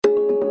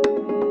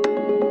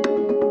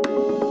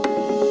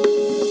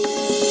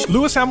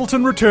Lewis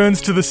Hamilton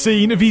returns to the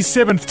scene of his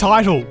 7th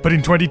title, but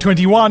in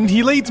 2021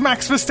 he leads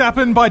Max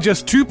Verstappen by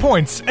just 2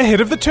 points ahead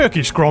of the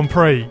Turkish Grand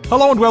Prix.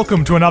 Hello and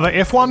welcome to another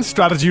F1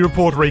 Strategy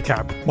Report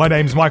recap. My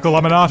name's Michael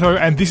Laminato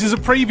and this is a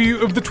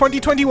preview of the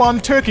 2021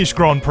 Turkish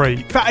Grand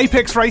Prix for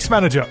Apex Race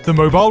Manager, the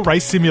mobile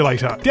race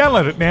simulator.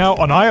 Download it now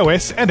on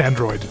iOS and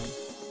Android.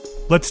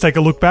 Let's take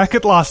a look back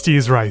at last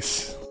year's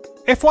race.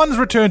 F1's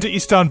return to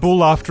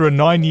Istanbul after a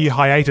 9-year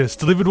hiatus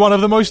delivered one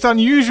of the most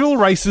unusual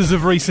races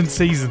of recent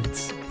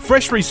seasons.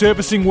 Fresh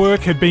resurfacing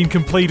work had been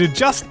completed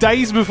just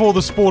days before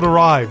the sport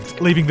arrived,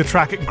 leaving the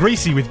track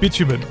greasy with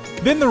bitumen.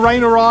 Then the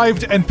rain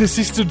arrived and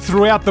persisted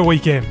throughout the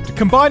weekend,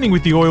 combining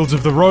with the oils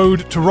of the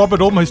road to rob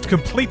it almost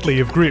completely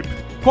of grip.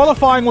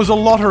 Qualifying was a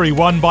lottery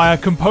won by a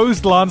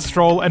composed Lance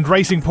Stroll and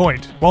Racing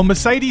Point, while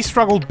Mercedes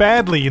struggled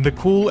badly in the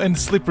cool and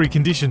slippery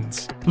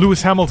conditions.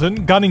 Lewis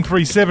Hamilton, gunning for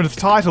his 7th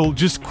title,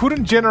 just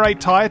couldn't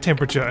generate tyre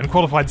temperature and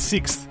qualified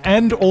 6th,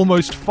 and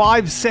almost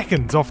 5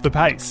 seconds off the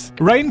pace.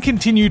 Rain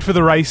continued for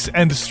the race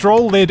and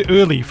Stroll led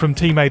early from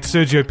teammate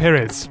Sergio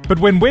Perez, but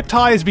when wet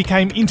tyres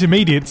became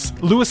intermediates,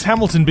 Lewis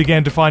Hamilton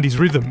began to find his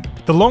rhythm.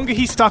 The longer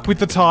he stuck with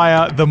the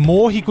tyre, the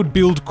more he could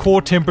build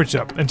core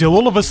temperature, until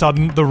all of a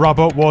sudden the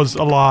rubber was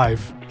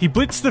alive. He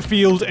blitzed the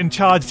field and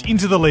charged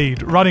into the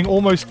lead, running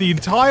almost the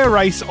entire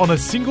race on a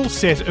single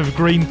set of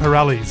green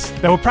Pirellis.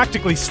 They were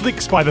practically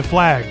slicks by the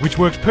flag, which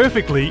worked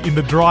perfectly in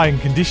the drying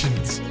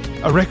conditions.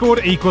 A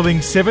record-equalling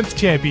 7th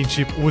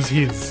championship was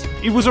his.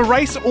 It was a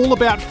race all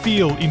about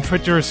feel in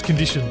treacherous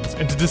conditions,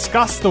 and to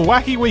discuss the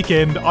wacky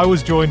weekend, I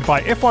was joined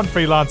by F1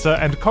 freelancer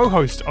and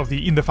co-host of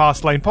the In the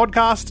Fast Lane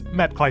podcast,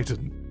 Matt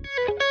Clayton.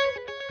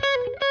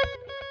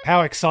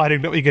 How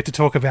exciting that we get to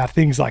talk about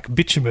things like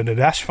bitumen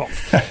and asphalt.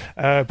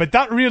 But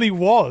that really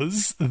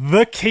was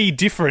the key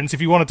difference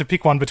if you wanted to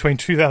pick one between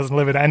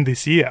 2011 and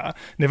this year.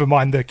 Never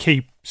mind the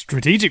key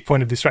strategic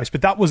point of this race,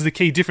 but that was the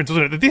key difference,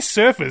 wasn't it? That this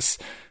surface,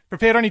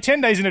 prepared only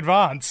 10 days in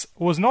advance,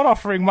 was not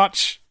offering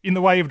much in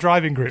the way of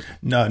driving grip.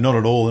 No, not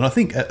at all. And I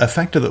think a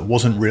factor that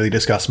wasn't really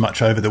discussed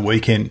much over the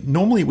weekend,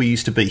 normally we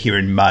used to be here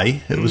in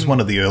May. It was one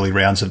of the early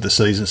rounds of the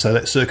season, so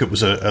that circuit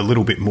was a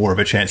little bit more of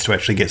a chance to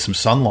actually get some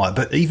sunlight.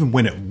 But even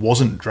when it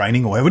wasn't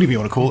draining, or whatever you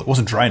want to call it, it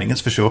wasn't draining,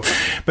 that's for sure.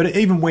 But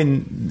even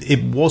when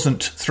it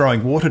wasn't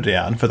throwing water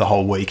down for the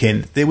whole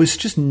weekend, there was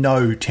just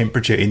no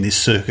temperature in this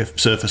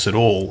surface at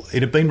all.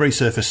 It had been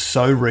resurfaced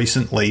so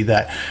recently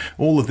that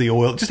all of the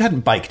oil just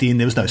hadn't baked in.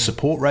 There was no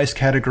support race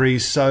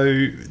categories.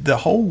 So the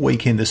whole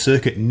weekend, the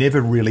circuit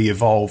never really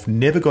evolved,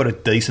 never got a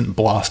decent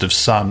blast of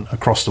sun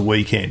across the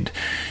weekend.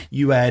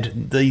 You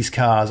add, these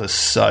cars are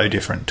so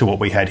different to what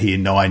we had here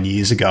 9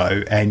 years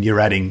ago, and you're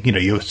adding,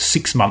 you're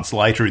 6 months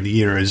later in the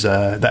year as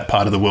that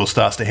part of the world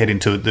starts to head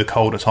into the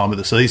colder time of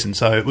the season.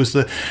 So it was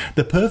the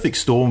perfect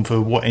storm for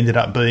what ended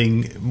up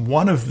being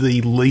one of the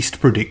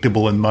least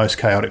predictable and most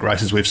chaotic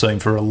races we've seen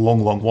for a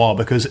long, long while,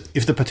 because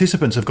if the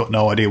participants have got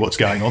no idea what's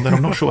going on, then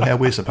I'm not sure how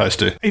we're supposed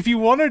to. If you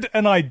wanted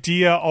an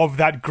idea of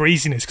that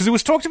greasiness, because it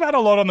was talked about a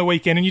lot on the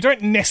weekend, and you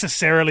don't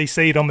necessarily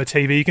see it on the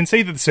TV. You can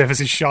see that the surface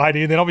is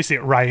shiny, and then obviously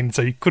it rained,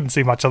 so you couldn't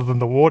see much other than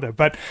the water.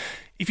 But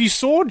if you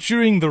saw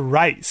during the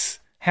race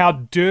how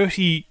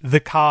dirty the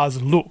cars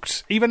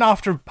looked, even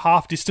after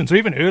half distance, or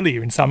even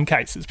earlier in some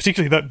cases,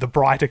 particularly the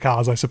brighter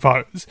cars, I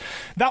suppose,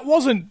 that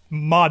wasn't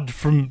mud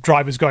from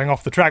drivers going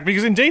off the track,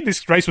 because indeed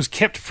this race was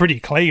kept pretty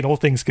clean, all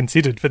things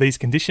considered, for these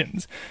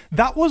conditions.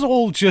 That was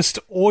all just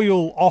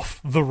oil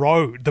off the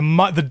road,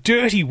 the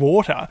dirty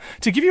water,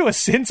 to give you a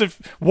sense of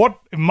what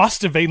it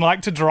must have been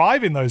like to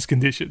drive in those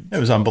conditions. It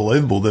was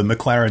unbelievable. The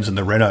McLarens and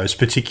the Renaults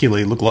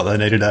particularly looked like they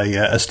needed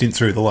a stint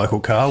through the local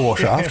car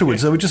wash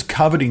afterwards. They were just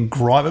covered in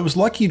grime. It was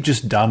like you'd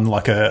just done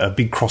like a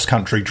big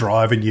cross-country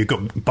drive and you've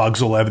got bugs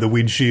all over the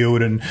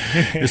windshield and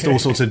just all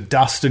sorts of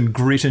dust and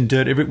grit and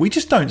dirt. We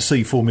just don't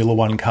see Formula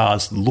One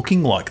cars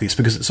looking like this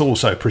because it's all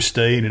so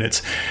pristine.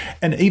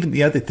 And even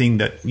the other thing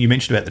that you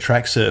mentioned about the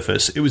track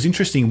surface, it was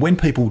interesting when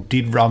people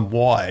did run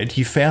wide,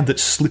 you found that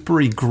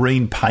slippery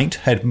green paint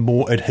had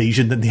more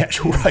adhesion than the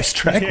actual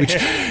racetrack, which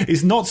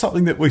is not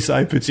something that we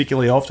say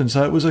particularly often.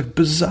 So it was a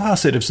bizarre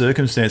set of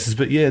circumstances.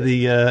 But yeah,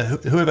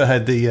 whoever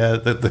had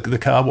the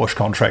car wash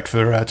contract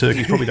for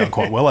Turkey's probably done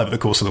quite well over the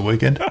course of the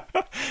weekend.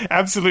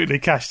 Absolutely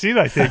cashed in,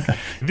 I think.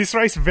 This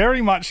race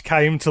very much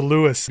came to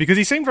Lewis because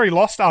he seemed very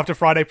lost after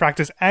Friday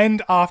practice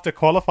and after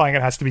qualifying,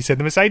 it has to be said.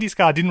 The Mercedes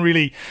car didn't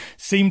really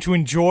seem to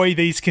enjoy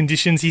these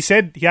conditions. He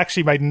said he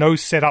actually made no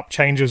setup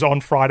changes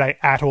on Friday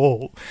at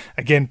all.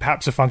 Again,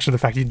 perhaps a function of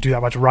the fact he didn't do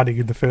that much running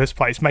in the first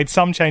place. Made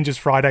some changes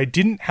Friday,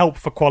 didn't help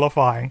for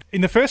qualifying.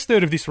 In the first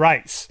third of this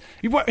race,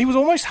 he was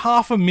almost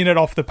half a minute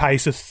off the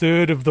pace, a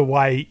third of the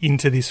way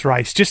into this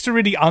race, just to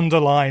really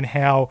underline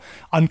how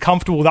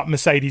uncomfortable that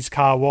Mercedes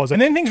car was.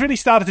 And then things really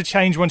started to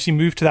change once he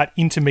moved to that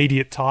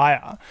intermediate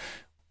tyre.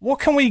 What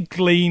can we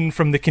glean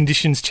from the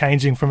conditions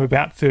changing from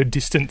about third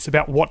distance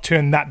about what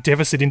turned that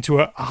deficit into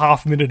a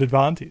half-minute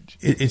advantage?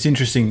 It's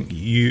interesting.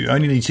 You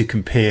only need to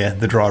compare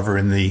the driver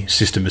in the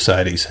sister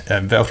Mercedes.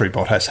 Valtteri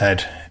Bottas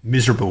had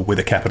miserable with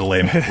a capital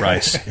M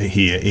race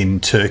here in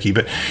Turkey.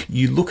 But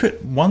you look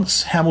at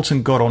once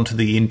Hamilton got onto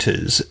the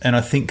Inters, and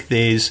I think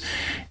there's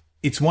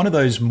it's one of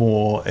those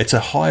it's a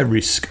high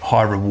risk,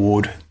 high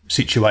reward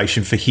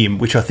situation for him,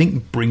 which I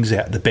think brings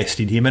out the best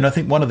in him. And I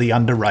think one of the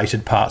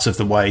underrated parts of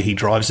the way he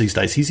drives these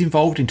days, he's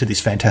involved into this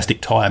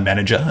fantastic tyre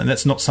manager, and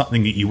that's not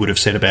something that you would have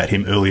said about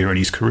him earlier in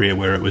his career,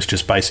 where it was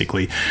just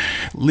basically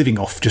living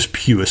off just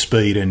pure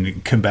speed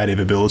and combative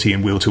ability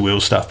and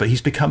wheel-to-wheel stuff. But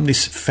he's become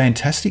this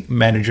fantastic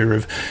manager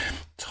of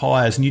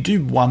tyres, and you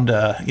do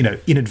wonder,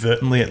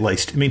 inadvertently at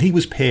least. I mean, he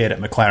was paired at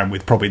McLaren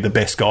with probably the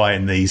best guy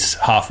in these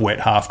half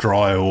wet, half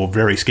dry, or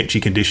very sketchy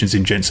conditions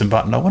in Jenson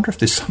Button. I wonder if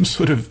there's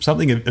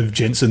something of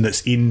Jenson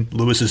that's in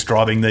Lewis's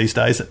driving these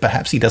days that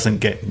perhaps he doesn't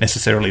get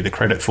necessarily the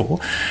credit for.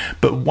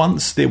 But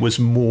once there was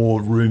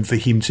more room for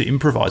him to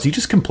improvise, he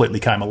just completely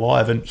came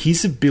alive, and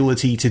his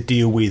ability to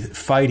deal with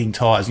fading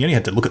tyres, you only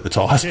had to look at the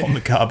tyres on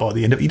the car by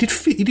the end of it.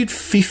 He did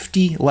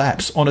 50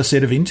 laps on a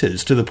set of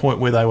Inters to the point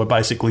where they were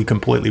basically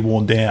completely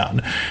worn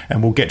down.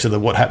 And we'll get to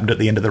what happened at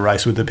the end of the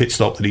race with the pit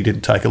stop that he didn't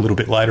take a little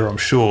bit later, I'm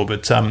sure.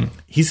 But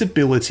his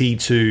ability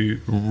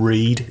to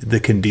read the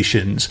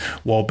conditions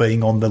while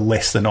being on the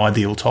less than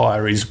ideal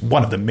tyre is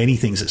one of the many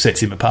things that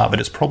sets him apart, but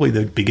it's probably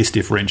the biggest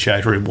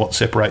differentiator in what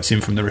separates him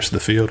from the rest of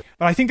the field.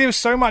 But I think there was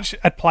so much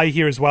at play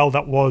here as well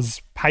that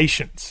was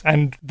patience,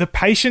 and the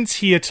patience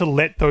here to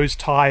let those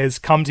tyres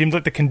come to him,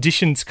 let the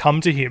conditions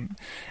come to him.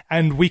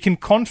 And we can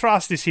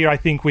contrast this here, I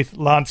think, with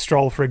Lance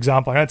Stroll, for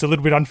example. I know it's a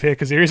little bit unfair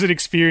because there is an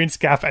experience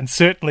gap and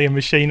certainly a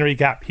machinery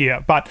gap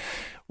here. But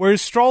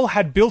whereas Stroll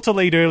had built a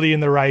lead early in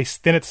the race,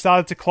 then it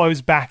started to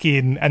close back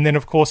in, and then,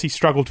 of course, he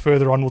struggled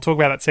further on. We'll talk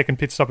about that second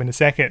pit stop in a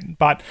second.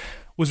 But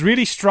was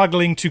really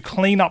struggling to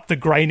clean up the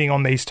graining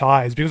on these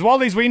tyres, because while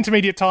these were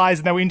intermediate tyres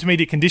and they were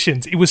intermediate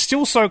conditions, it was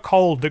still so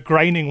cold that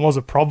graining was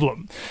a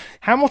problem.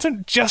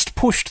 Hamilton just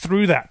pushed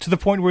through that to the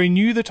point where he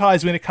knew the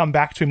tyres were going to come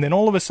back to him, then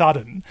all of a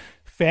sudden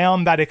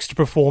found that extra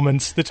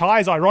performance. The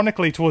tyres,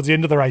 ironically, towards the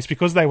end of the race,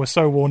 because they were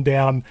so worn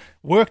down,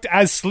 worked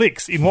as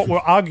slicks in what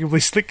were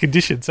arguably slick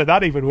conditions, so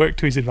that even worked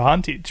to his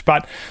advantage.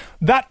 But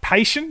that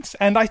patience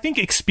and I think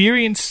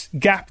experience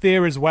gap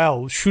there as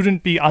well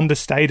shouldn't be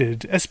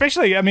understated,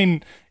 especially,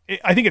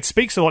 I think it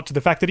speaks a lot to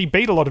the fact that he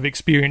beat a lot of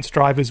experienced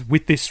drivers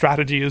with this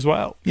strategy as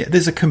well. Yeah,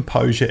 there's a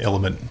composure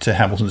element to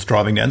Hamilton's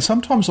driving now. And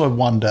sometimes I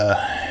wonder,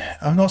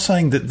 I'm not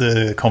saying that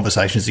the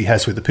conversations he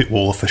has with the pit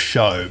wall are for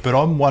show, but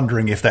I'm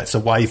wondering if that's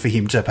a way for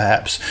him to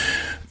perhaps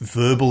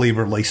verbally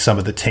release some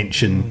of the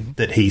tension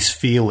that he's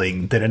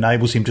feeling that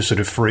enables him to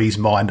sort of free his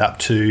mind up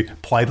to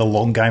play the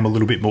long game a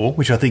little bit more,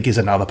 which I think is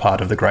another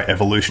part of the great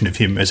evolution of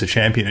him as a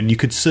champion. And you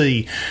could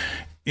see,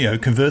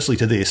 conversely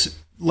to this,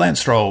 Lance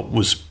Stroll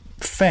was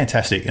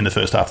fantastic in the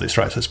first half of this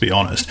race, let's be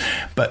honest.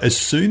 But as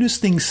soon as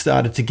things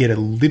started to get a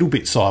little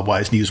bit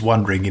sideways and he was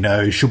wondering,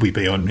 should we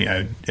be on,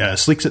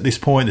 slicks at this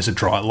point? There's a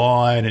dry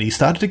line. And he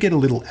started to get a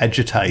little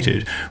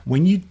agitated.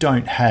 When you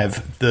don't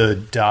have the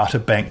data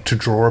bank to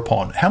draw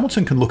upon,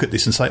 Hamilton can look at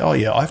this and say, oh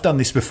yeah, I've done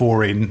this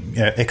before in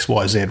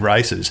XYZ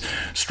races.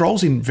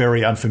 Stroll's in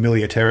very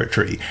unfamiliar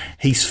territory.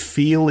 He's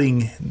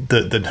feeling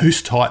the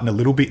noose tighten a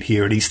little bit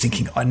here, and he's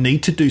thinking, I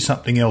need to do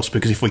something else,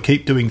 because if we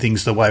keep doing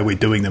things the way we're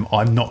doing them,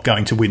 I'm not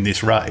going to win this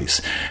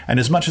race.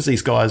 And as much as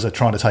these guys are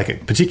trying to take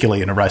it,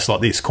 particularly in a race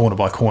like this, corner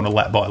by corner,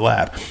 lap by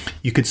lap,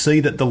 you could see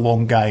that the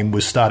long game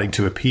was starting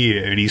to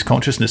appear in his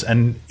consciousness,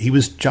 and he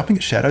was jumping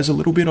at shadows a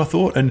little bit, I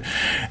thought. And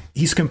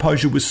his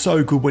composure was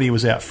so good when he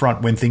was out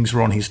front, when things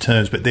were on his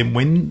terms. But then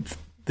when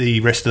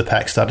the rest of the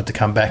pack started to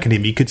come back at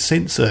him, you could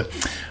sense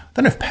I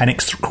don't know if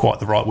panic's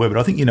quite the right word, but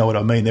I think you know what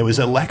I mean. There was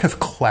a lack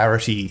of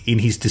clarity in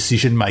his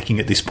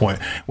decision-making at this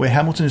point, where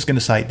Hamilton is going to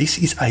say, this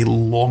is a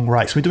long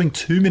race. We're doing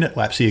 2-minute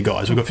laps here,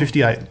 guys. We've got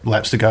 58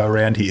 laps to go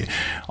around here.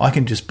 I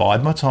can just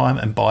bide my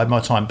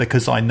time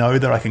because I know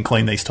that I can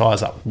clean these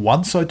tyres up.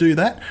 Once I do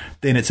that,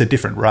 then it's a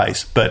different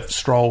race. But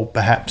Stroll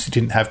perhaps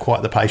didn't have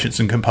quite the patience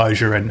and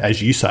composure and,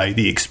 as you say,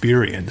 the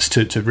experience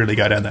to really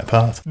go down that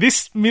path.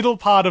 This middle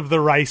part of the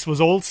race was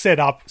all set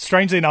up,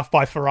 strangely enough,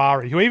 by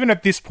Ferrari, who even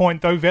at this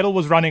point, though Vettel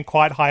was running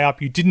quite high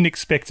up, you didn't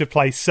expect to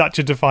play such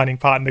a defining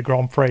part in the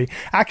Grand Prix.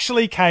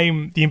 Actually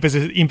came, the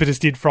impetus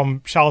did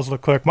from Charles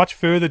Leclerc much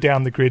further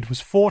down the grid, was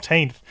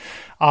 14th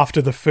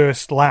after the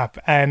first lap,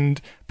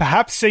 and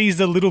perhaps seized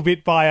a little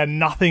bit by a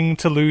nothing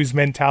to lose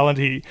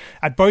mentality.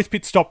 At both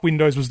pit stop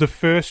windows was the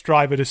first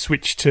driver to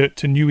switch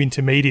to new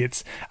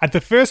intermediates. At the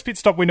first pit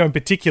stop window in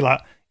particular,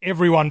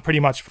 everyone pretty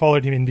much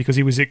followed him in because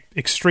he was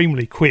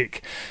extremely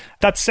quick.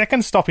 That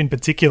second stop in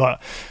particular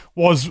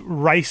was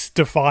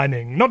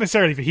race-defining. Not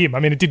necessarily for him. I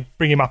mean, it did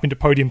bring him up into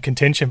podium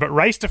contention, but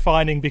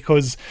race-defining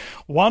because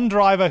one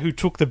driver who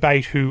took the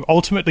bait, who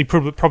ultimately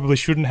probably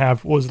shouldn't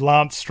have, was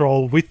Lance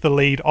Stroll with the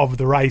lead of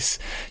the race.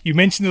 You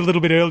mentioned a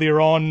little bit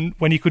earlier on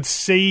when you could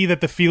see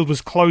that the field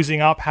was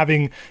closing up,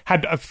 having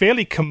had a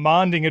fairly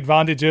commanding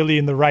advantage early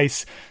in the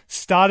race,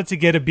 started to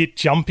get a bit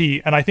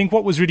jumpy. And I think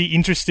what was really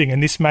interesting,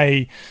 and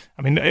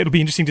it'll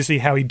be interesting to see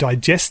how he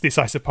digests this,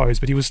 I suppose,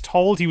 but he was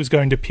told he was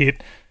going to pit.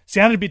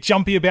 Sounded a bit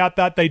jumpy about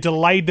that. They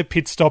delayed the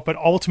pit stop, but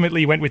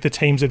ultimately went with the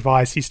team's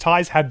advice. His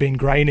tyres had been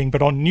graining,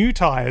 but on new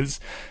tyres,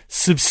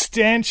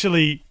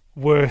 substantially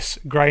worse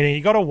graining.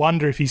 You got to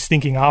wonder if he's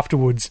thinking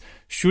afterwards,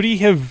 should he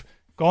have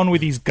gone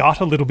with his gut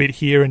a little bit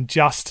here and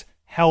just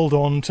held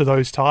on to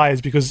those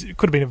tyres, because it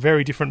could have been a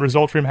very different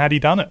result for him had he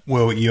done it.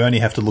 Well, you only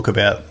have to look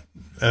about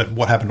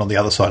what happened on the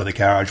other side of the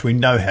garage. We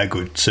know how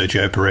good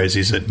Sergio Perez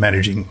is at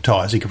managing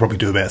tyres. He could probably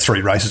do about 3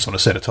 races on a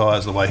set of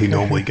tyres the way he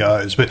normally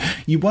goes. But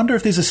you wonder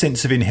if there's a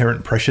sense of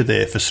inherent pressure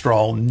there for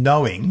Stroll,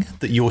 knowing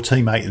that your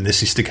teammate in the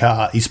sister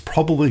car is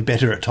probably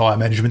better at tyre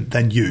management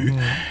than you.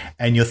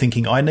 And you're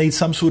thinking, I need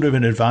some sort of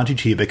an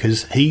advantage here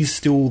because he's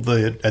still,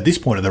 at this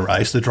point of the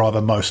race, the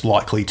driver most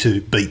likely to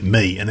beat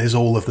me. And there's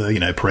all of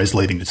the, Perez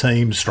leaving the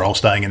team, Stroll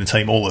staying in the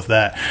team, all of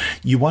that.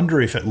 You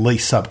wonder if at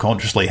least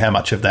subconsciously how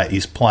much of that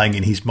is playing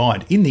in his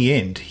mind. In the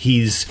end,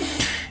 he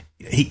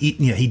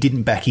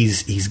didn't back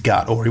his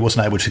gut, or he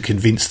wasn't able to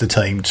convince the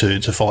team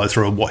to follow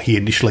through on what he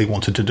initially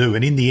wanted to do.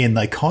 And in the end,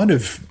 they kind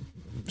of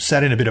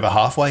sat in a bit of a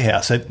halfway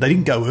house. They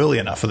didn't go early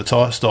enough for the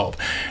tyre stop.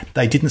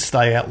 They didn't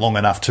stay out long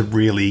enough to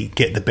really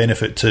get the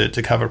benefit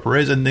to cover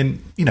Perez. And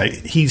then,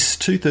 he's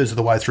 2/3 of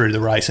the way through the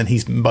race and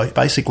he's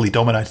basically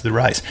dominated the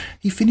race.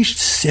 He finished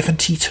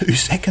 72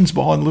 seconds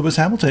behind Lewis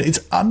Hamilton. It's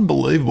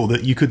unbelievable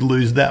that you could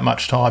lose that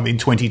much time in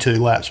 22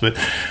 laps. But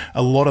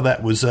a lot of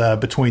that was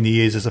between the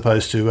ears as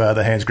opposed to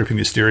the hands gripping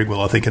the steering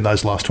wheel, I think, in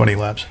those last 20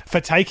 laps.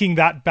 For taking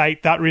that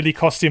bait, that really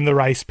cost him the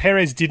race.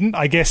 Perez didn't.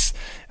 I guess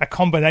a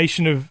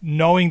combination of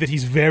knowing that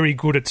he's very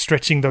good at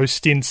stretching those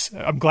stints.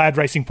 I'm glad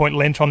Racing Point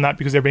lent on that,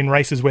 because there have been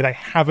races where they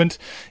haven't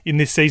in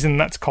this season, and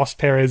that's cost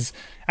Perez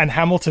and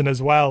Hamilton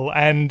as well.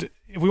 And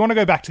if we want to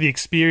go back to the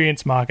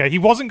experience marker, he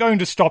wasn't going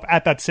to stop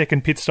at that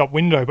second pit stop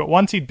window, but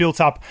once he'd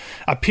built up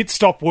a pit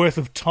stop worth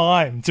of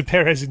time to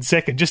Perez in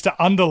second, just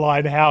to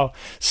underline how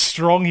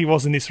strong he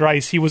was in this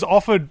race, he was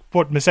offered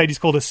what Mercedes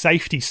called a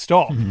safety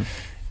stop.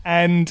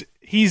 And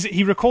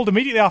he recalled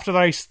immediately after the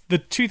race the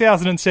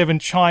 2007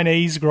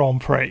 Chinese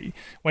Grand Prix,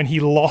 when he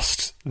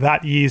lost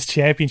that year's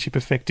championship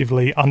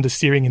effectively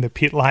understeering in the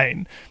pit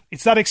lane.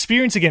 It's that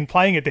experience again,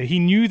 playing it there. He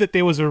knew that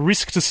there was a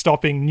risk to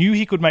stopping, knew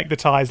he could make the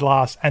tyres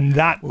last, and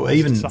that was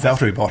even decisive.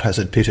 Valtteri Bottas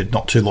had pitted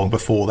not too long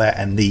before that,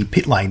 and the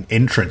pit lane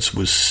entrance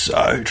was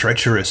so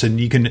treacherous. And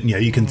you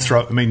can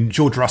throw. I mean,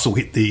 George Russell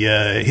did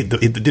a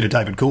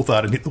David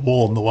Coulthard and hit the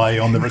wall on the way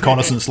on the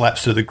reconnaissance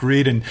laps to the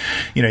grid, and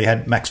you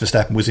had Max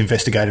Verstappen was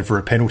investigated for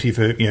a penalty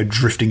for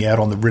drifting out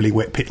on the really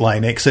wet pit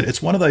lane exit.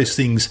 It's one of those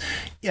things.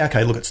 Yeah,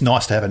 okay, look, it's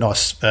nice to have a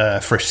nice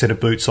fresh set of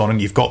boots on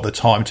and you've got the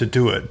time to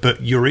do it,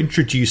 but you're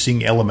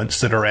introducing elements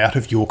that are out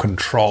of your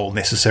control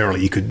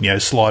necessarily. You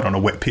could slide on a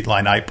wet pit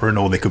lane apron,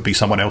 or there could be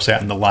someone else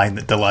out in the lane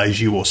that delays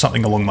you, or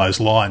something along those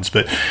lines.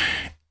 But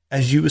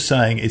as you were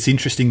saying, it's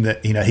interesting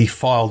that he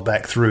filed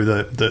back through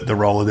the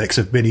Rolodex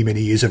of many, many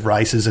years of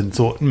races and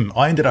thought,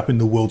 I ended up in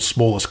the world's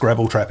smallest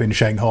gravel trap in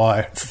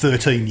Shanghai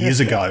 13 years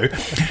ago.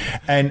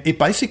 And it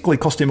basically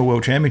cost him a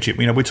world championship.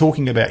 We're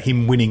talking about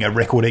him winning a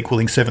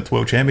record-equaling 7th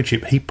world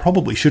championship. He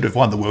probably should have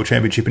won the world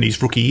championship in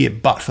his rookie year,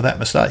 but for that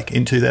mistake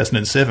in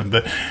 2007.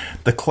 But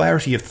the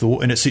clarity of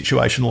thought in a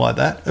situation like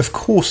that, of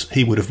course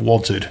he would have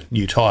wanted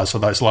new tyres for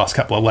those last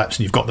couple of laps,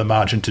 and you've got the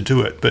margin to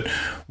do it. But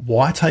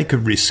why take a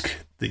risk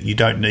that you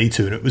don't need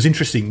to? And it was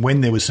interesting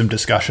when there was some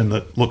discussion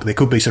that, look, there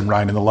could be some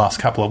rain in the last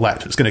couple of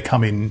laps. It's going to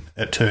come in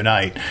at turn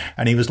 8.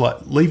 And he was like,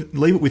 leave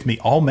it with me.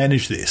 I'll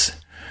manage this.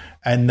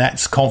 And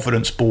that's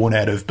confidence born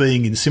out of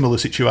being in similar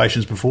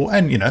situations before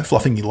and,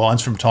 fluffing your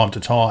lines from time to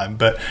time.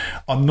 But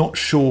I'm not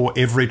sure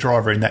every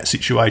driver in that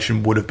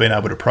situation would have been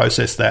able to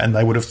process that, and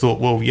they would have thought,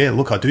 well, yeah,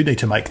 look, I do need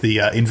to make the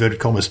inverted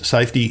commas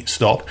safety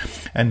stop.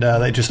 And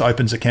that just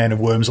opens a can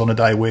of worms on a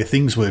day where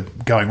things were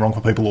going wrong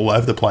for people all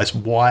over the place.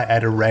 Why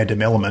add a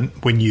random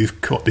element when you've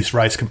got this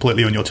race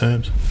completely on your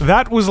terms?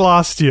 That was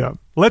last year.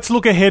 Let's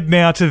look ahead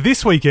now to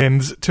this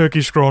weekend's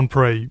Turkish Grand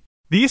Prix.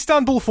 The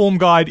Istanbul form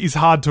guide is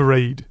hard to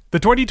read. The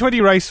 2020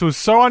 race was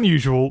so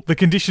unusual, the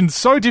conditions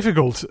so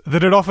difficult,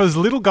 that it offers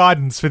little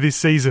guidance for this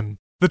season.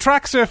 The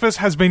track surface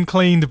has been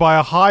cleaned by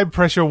a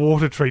high-pressure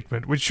water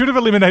treatment, which should have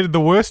eliminated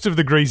the worst of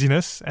the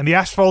greasiness, and the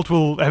asphalt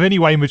will have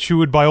anyway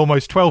matured by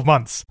almost 12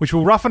 months, which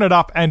will roughen it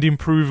up and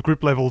improve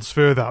grip levels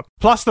further.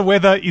 Plus, the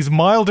weather is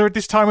milder at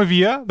this time of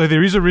year, though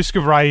there is a risk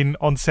of rain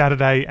on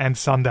Saturday and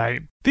Sunday.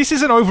 This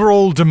is an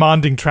overall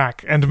demanding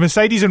track, and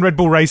Mercedes and Red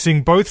Bull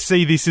Racing both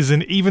see this as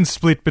an even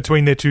split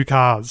between their two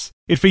cars.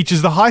 It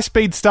features the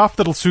high-speed stuff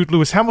that'll suit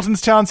Lewis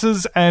Hamilton's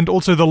chances, and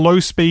also the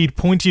low-speed,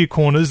 pointier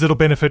corners that'll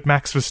benefit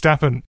Max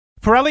Verstappen.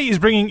 Pirelli is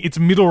bringing its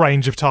middle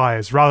range of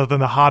tyres rather than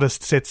the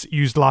hardest sets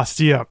used last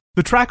year.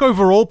 The track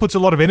overall puts a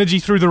lot of energy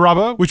through the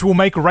rubber, which will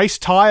make race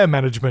tyre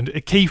management a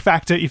key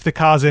factor if the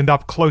cars end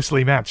up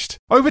closely matched.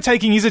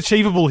 Overtaking is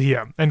achievable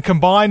here, and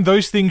combined,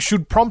 those things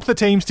should prompt the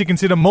teams to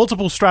consider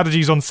multiple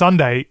strategies on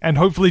Sunday and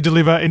hopefully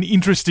deliver an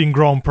interesting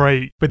Grand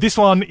Prix. But this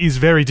one is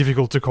very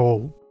difficult to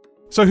call.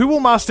 So who will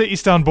master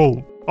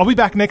Istanbul? I'll be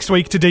back next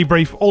week to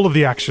debrief all of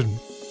the action.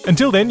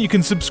 Until then, you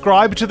can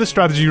subscribe to the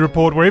Strategy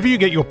Report wherever you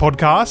get your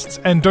podcasts,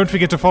 and don't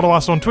forget to follow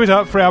us on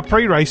Twitter for our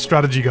pre-race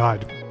strategy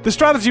guide. The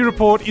Strategy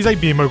Report is a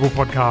Beer Mogul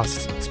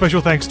podcast. Special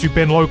thanks to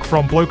Ben Loke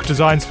from Bloke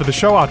Designs for the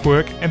show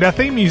artwork, and our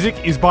theme music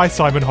is by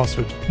Simon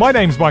Hosford. My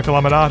name's Michael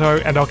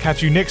Aminato, and I'll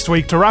catch you next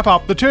week to wrap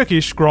up the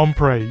Turkish Grand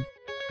Prix.